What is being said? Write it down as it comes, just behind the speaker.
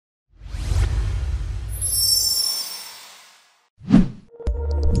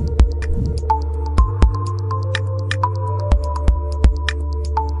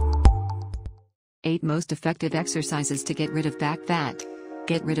most effective exercises to get rid of back fat.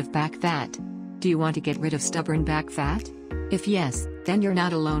 Get rid of back fat. Do you want to get rid of stubborn back fat? If yes, then you're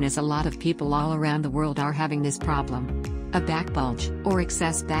not alone, as a lot of people all around the world are having this problem. A back bulge, or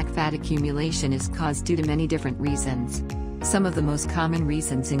excess back fat accumulation, is caused due to many different reasons. Some of the most common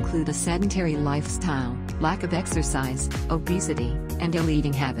reasons include a sedentary lifestyle, lack of exercise, obesity, and ill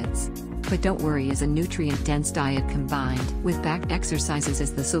eating habits. But don't worry, as a nutrient-dense diet combined with back exercises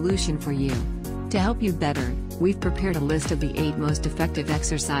is the solution for you. To help you better, we've prepared a list of the 8 most effective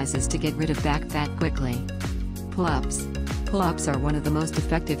exercises to get rid of back fat quickly. Pull-ups. Pull-ups are one of the most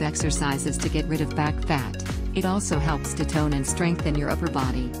effective exercises to get rid of back fat. It also helps to tone and strengthen your upper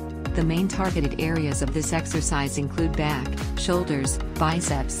body. The main targeted areas of this exercise include back, shoulders,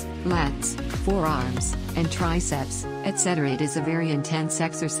 biceps, lats, forearms, and triceps, etc. It is a very intense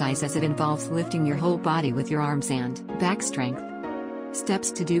exercise as it involves lifting your whole body with your arms and back strength.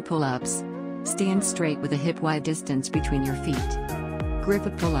 Steps to do pull-ups. Stand straight with a hip-wide distance between your feet. Grip a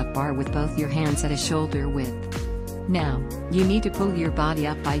pull-up bar with both your hands at a shoulder width. Now, you need to pull your body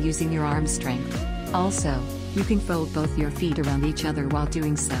up by using your arm strength. Also, you can fold both your feet around each other while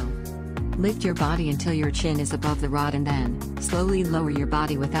doing so. Lift your body until your chin is above the rod and then slowly lower your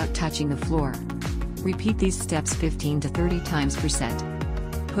body without touching the floor. Repeat these steps 15 to 30 times per set.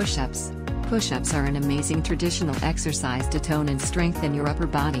 Push-ups. Push-ups are an amazing traditional exercise to tone and strengthen your upper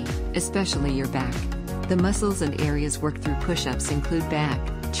body, especially your back. The muscles and areas worked through push-ups include back,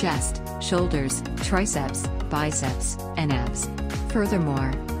 chest, shoulders, triceps, biceps, and abs.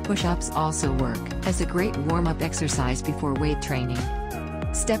 Furthermore, push-ups also work as a great warm-up exercise before weight training.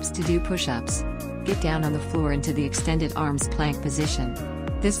 Steps to do push-ups. Get down on the floor into the extended arms plank position.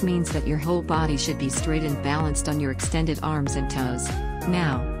 This means that your whole body should be straight and balanced on your extended arms and toes.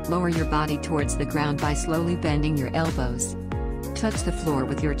 Now, lower your body towards the ground by slowly bending your elbows. Touch the floor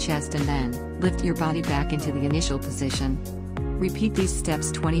with your chest and then lift your body back into the initial position. Repeat these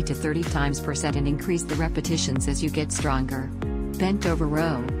steps 20 to 30 times per set and increase the repetitions as you get stronger. Bent over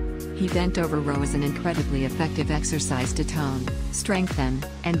row. Bent over row is an incredibly effective exercise to tone, strengthen,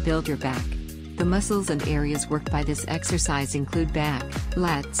 and build your back. The muscles and areas worked by this exercise include back,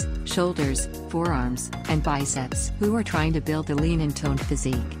 lats, shoulders, forearms, and biceps, who are trying to build a lean and toned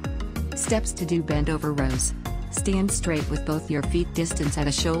physique. Steps to do bend over rows. Stand straight with both your feet distance at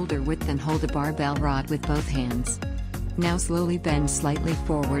a shoulder width and hold a barbell rod with both hands. Now slowly bend slightly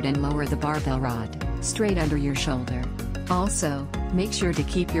forward and lower the barbell rod, straight under your shoulder. Also, make sure to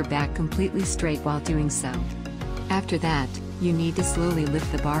keep your back completely straight while doing so. After that, you need to slowly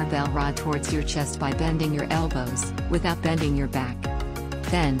lift the barbell rod towards your chest by bending your elbows, without bending your back.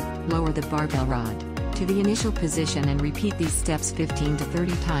 Then, lower the barbell rod to the initial position and repeat these steps 15 to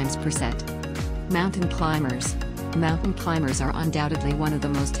 30 times per set. Mountain climbers. Mountain climbers are undoubtedly one of the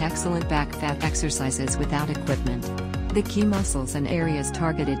most excellent back fat exercises without equipment. The key muscles and areas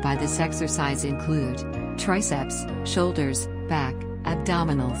targeted by this exercise include triceps, shoulders, back,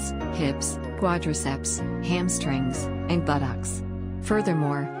 abdominals, hips, quadriceps, hamstrings, and buttocks.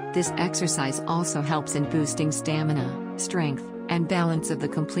 Furthermore, this exercise also helps in boosting stamina, strength, and balance of the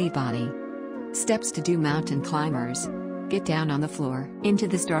complete body. Steps to do mountain climbers. Get down on the floor into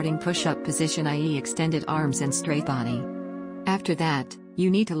the starting push-up position, i.e. extended arms and straight body. After that,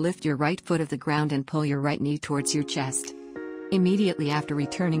 you need to lift your right foot off the ground and pull your right knee towards your chest. Immediately after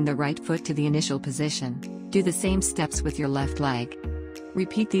returning the right foot to the initial position, do the same steps with your left leg.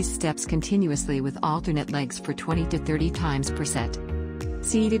 Repeat these steps continuously with alternate legs for 20 to 30 times per set.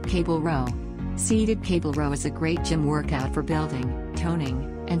 Seated cable row. Seated cable row is a great gym workout for building, toning,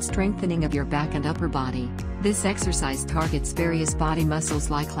 and strengthening of your back and upper body. This exercise targets various body muscles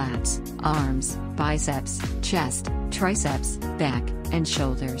like lats, arms, biceps, chest, triceps, back, and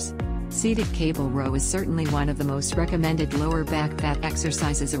shoulders. Seated cable row is certainly one of the most recommended lower back fat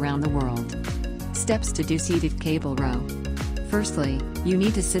exercises around the world. Steps to do seated cable row. Firstly, you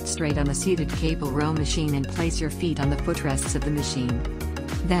need to sit straight on the seated cable row machine and place your feet on the footrests of the machine.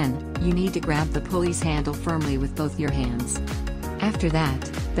 Then, you need to grab the pulley's handle firmly with both your hands. After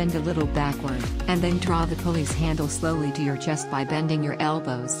that, bend a little backward, and then draw the pulley's handle slowly to your chest by bending your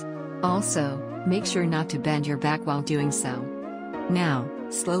elbows. Also, make sure not to bend your back while doing so. Now,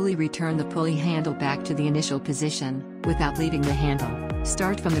 slowly return the pulley handle back to the initial position, without leaving the handle.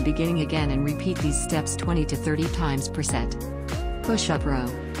 Start from the beginning again and repeat these steps 20 to 30 times per set. Push-up row.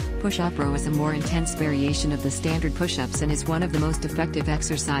 Push-up row is a more intense variation of the standard push-ups and is one of the most effective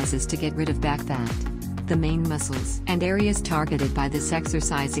exercises to get rid of back fat. The main muscles and areas targeted by this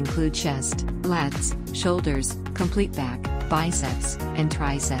exercise include chest, lats, shoulders, complete back, biceps, and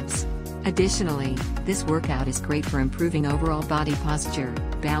triceps. Additionally, this workout is great for improving overall body posture,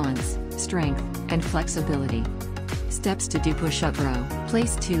 balance, strength, and flexibility. Steps to do push-up row.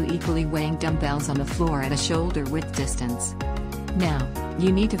 Place 2 equally weighing dumbbells on the floor at a shoulder width distance. Now,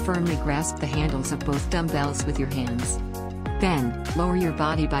 you need to firmly grasp the handles of both dumbbells with your hands. Then, lower your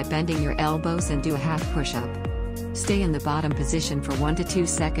body by bending your elbows and do a half push-up. Stay in the bottom position for 1 to 2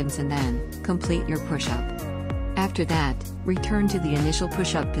 seconds and then, complete your push-up. After that, return to the initial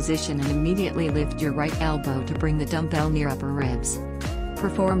push-up position and immediately lift your right elbow to bring the dumbbell near upper ribs.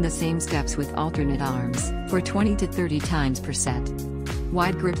 Perform the same steps with alternate arms, for 20 to 30 times per set.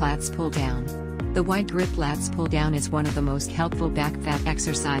 Wide grip lats pull down. The wide grip lats pull down is one of the most helpful back fat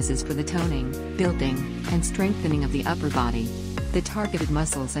exercises for the toning, building, and strengthening of the upper body. The targeted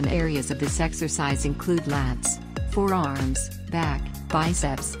muscles and areas of this exercise include lats, forearms, back,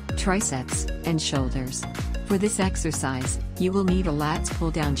 biceps, triceps, and shoulders. For this exercise, you will need a lats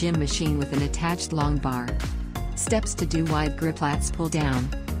pull down gym machine with an attached long bar. Steps to do wide grip lats pull down.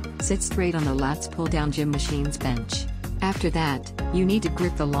 Sit straight on the lats pull down gym machine's bench. After that, you need to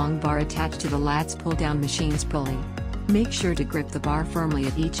grip the long bar attached to the lats pull down machine's pulley. Make sure to grip the bar firmly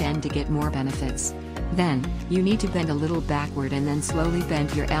at each end to get more benefits. Then, you need to bend a little backward and then slowly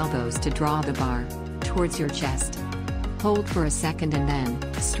bend your elbows to draw the bar towards your chest. Hold for a second and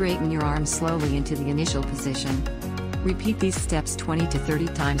then, straighten your arms slowly into the initial position. Repeat these steps 20 to 30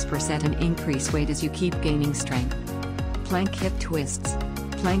 times per set and increase weight as you keep gaining strength. Plank hip twists.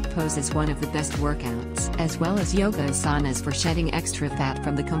 Plank pose is one of the best workouts, as well as yoga asanas for shedding extra fat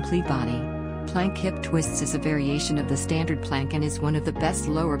from the complete body. Plank hip twists is a variation of the standard plank and is one of the best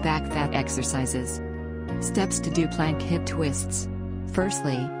lower back fat exercises. Steps to do plank hip twists.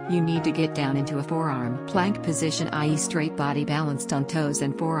 Firstly, you need to get down into a forearm plank position, i.e. straight body balanced on toes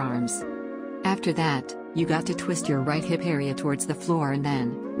and forearms. After that, you got to twist your right hip area towards the floor and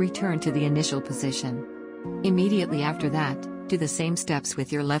then, return to the initial position. Immediately after that, do the same steps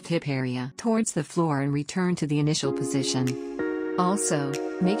with your left hip area towards the floor and return to the initial position. Also,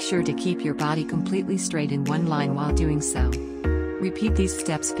 make sure to keep your body completely straight in one line while doing so. Repeat these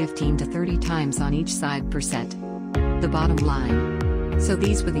steps 15 to 30 times on each side per set. The bottom line. So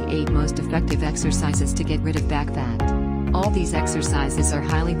these were the 8 most effective exercises to get rid of back fat. All these exercises are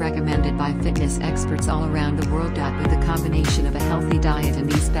highly recommended by fitness experts all around the world. With a combination of a healthy diet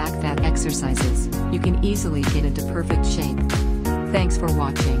and these back fat exercises, you can easily get into perfect shape. Thanks for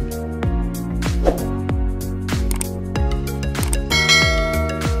watching.